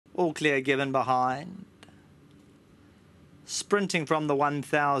All clear given behind. Sprinting from the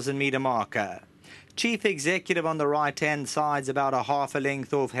 1,000 metre marker. Chief Executive on the right-hand side's about a half a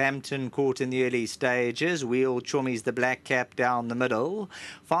length off Hampton Court in the early stages. Wheel Chummies the black cap down the middle.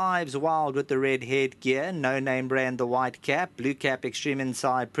 Fives Wild with the red headgear. No Name Brand the white cap. Blue cap extreme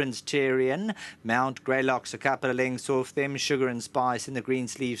inside Prince Tyrion. Mount Greylock's a couple of lengths off them. Sugar and Spice in the green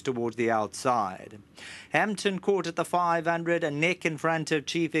sleeves towards the outside. Hampton Court at the 500, a neck in front of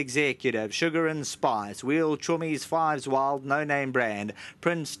Chief Executive. Sugar and Spice. Wheel Chummies, Fives Wild, No Name Brand.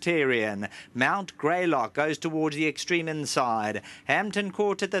 Prince Tyrion. Mount Greylock goes towards the extreme inside. Hampton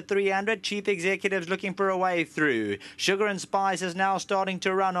Court at the 300. Chief Executive's looking for a way through. Sugar and Spice is now starting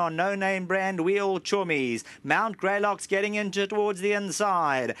to run on. No Name Brand, Wheel Chummies. Mount Greylock's getting into towards the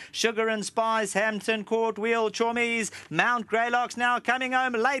inside. Sugar and Spice, Hampton Court, Wheel Chummies. Mount Greylock's now coming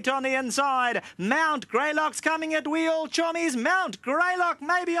home late on the inside. Mount Greylock's coming at Wheel Chummies. Mount Greylock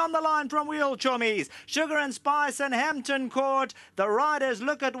maybe on the line from Wheel Chummies. Sugar and Spice and Hampton Court. The riders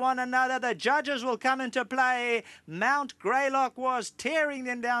look at one another. The judges will come into play. Mount Greylock was tearing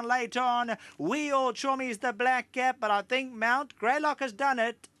them down late on. Wheel Chummies the black cap, but I think Mount Greylock has done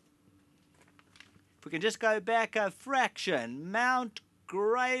it. If we can just go back a fraction. Mount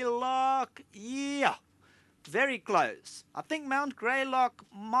Greylock, yeah. Very close. I think Mount Greylock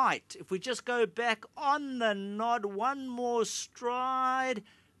might. If we just go back on the nod, one more stride.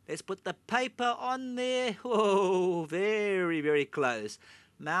 Let's put the paper on there. Oh, very, very close.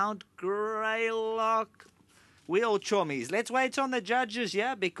 Mount Greylock, Wheel Chummies. Let's wait on the judges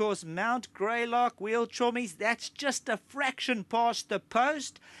here because Mount Greylock, Wheel Chummies, that's just a fraction past the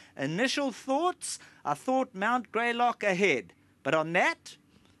post. Initial thoughts, I thought Mount Greylock ahead. But on that,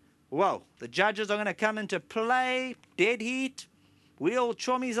 whoa, the judges are going to come into play. Dead heat. Wheel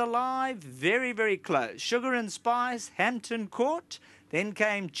Chummies alive. Very, very close. Sugar and Spice, Hampton Court. Then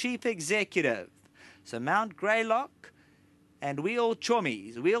came Chief Executive. So Mount Greylock and Wheel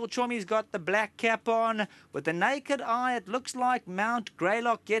Chummies. Wheel Chummies got the black cap on. With the naked eye, it looks like Mount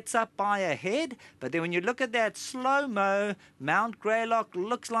Greylock gets up by a head. But then when you look at that slow-mo, Mount Greylock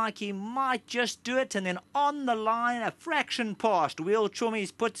looks like he might just do it. And then on the line, a fraction past, Wheel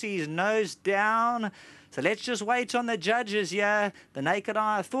Chummies puts his nose down. So let's just wait on the judges here. The naked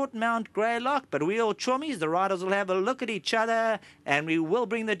eye, I thought Mount Greylock, but Wheel Chummies, the riders will have a look at each other, and we will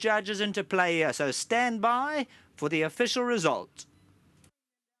bring the judges into play here. So stand by for the official result.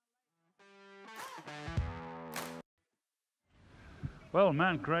 Well,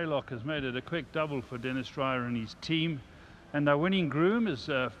 Mount Greylock has made it a quick double for Dennis Dreyer and his team. And our winning groom is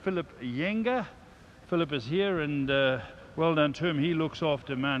Philip Yenga. Philip is here, and well done to him. He looks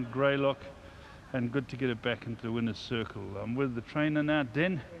after Mount Greylock, and good to get it back into the winner's circle. I'm with the trainer now,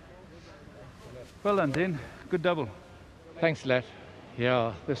 Den. Well done, Den. Good double. Thanks, lad.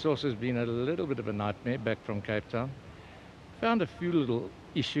 Yeah, this horse has been a little bit of a nightmare back from Cape Town. Found a few little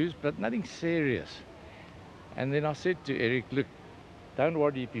issues, but nothing serious. And then I said to Eric, look, don't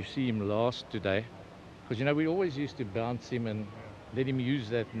worry if you see him last today, because, you know, we always used to bounce him and let him use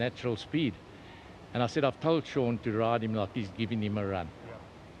that natural speed. And I said, I've told Sean to ride him like he's giving him a run.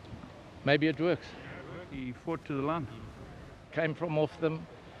 Maybe it works. He fought to the line. Came from off them.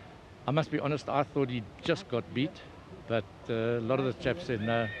 I must be honest, I thought he just got beat. But a lot of the chaps said,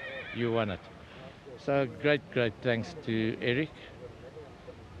 no, you won it. So great thanks to Eric.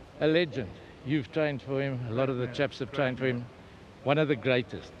 A legend. You've trained for him. A lot of the chaps have trained for him. One of the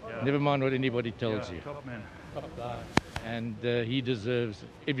greatest. Yeah. Never mind what anybody tells you. Top man. And he deserves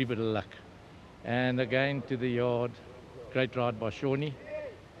every bit of luck. And again, to the yard, great ride by Shawnee.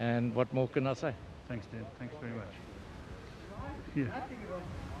 And what more can I say? Thanks, Dan. Thanks very much. Yeah.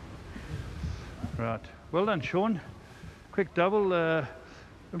 Right. Well done, Sean. Quick double.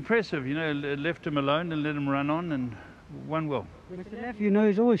 Impressive, you know, left him alone and let him run on and won well. Mr. Leff, you know,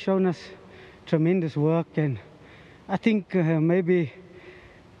 he's always shown us tremendous work, and I think maybe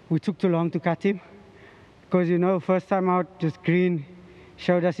we took too long to cut him. Because, you know, first time out, just green,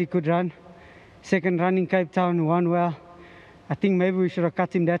 showed us he could run. Second run in Cape Town, won well. I think maybe we should have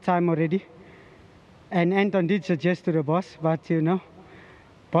cut him that time already. And Anton did suggest to the boss, but, you know,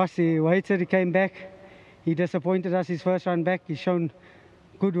 boss, he waited, he came back. He disappointed us his first run back. He's shown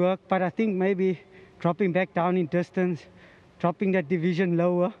good work, but I think maybe dropping back down in distance, dropping that division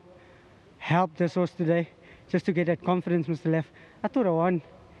lower, helped this horse today, just to get that confidence, Mr. Leff. I thought I won,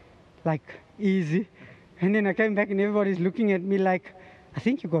 like, easy. And then I came back and everybody's looking at me like, I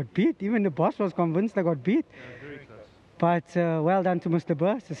think you got beat. Even the boss was convinced I got beat. Yeah, very close. But well done to Mr.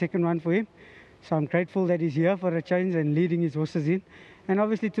 Burr. It's the second one for him. So I'm grateful that he's here for a change and leading his horses in. And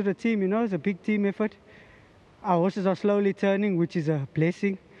obviously to the team, you know, it's a big team effort. Our horses are slowly turning, which is a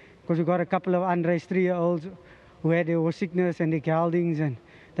blessing. because we got a couple of unraced 3-year-olds who had their horse sickness and their geldings, and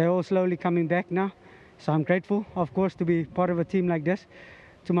they're all slowly coming back now. So I'm grateful, of course, to be part of a team like this.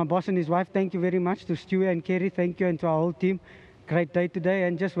 To my boss and his wife, thank you very much. To Stu and Kerry, thank you. And to our whole team, great day today.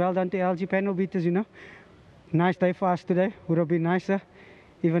 And just well done to LG panel beaters, you know. Nice day for us today. Would have been nicer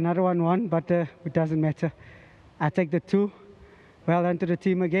if another one won, but it doesn't matter. I take the 2. Well done to the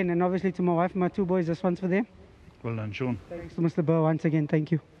team again. And obviously to my wife and my 2 boys, this one's for them. Well done, Sean. Thanks to Mr. Burr once again.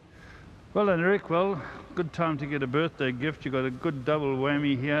 Thank you. Well done, Eric. Well, good time to get a birthday gift. You got a good double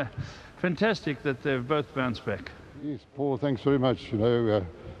whammy here. Fantastic that they've both bounced back. Yes, Paul, thanks very much. You know,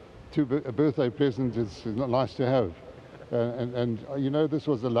 a birthday present is not nice to have. And you know, this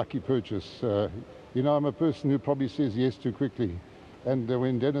was a lucky purchase. You know, I'm a person who probably says yes too quickly. And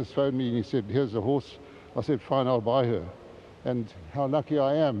when Dennis phoned me and he said, here's a horse, I said, fine, I'll buy her. And how lucky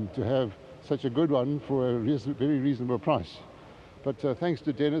I am to have such a good one for a very reasonable price. But thanks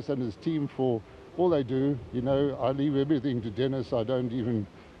to Dennis and his team for all they do. You know, I leave everything to Dennis. I don't even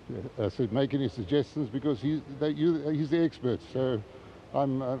make any suggestions because he's the expert. So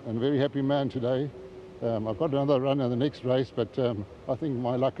I'm a very happy man today. I've got another run in the next race, but I think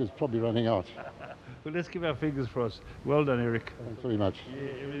my luck is probably running out. Well, let's give our fingers crossed. Well done, Eric. Thanks very much.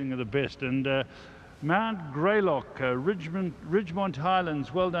 Yeah, everything of the best. And Mount GREYLOCK, Ridgemont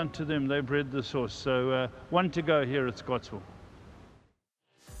Highlands, well done to them. They bred this horse. So 1 to go here at Scottsville.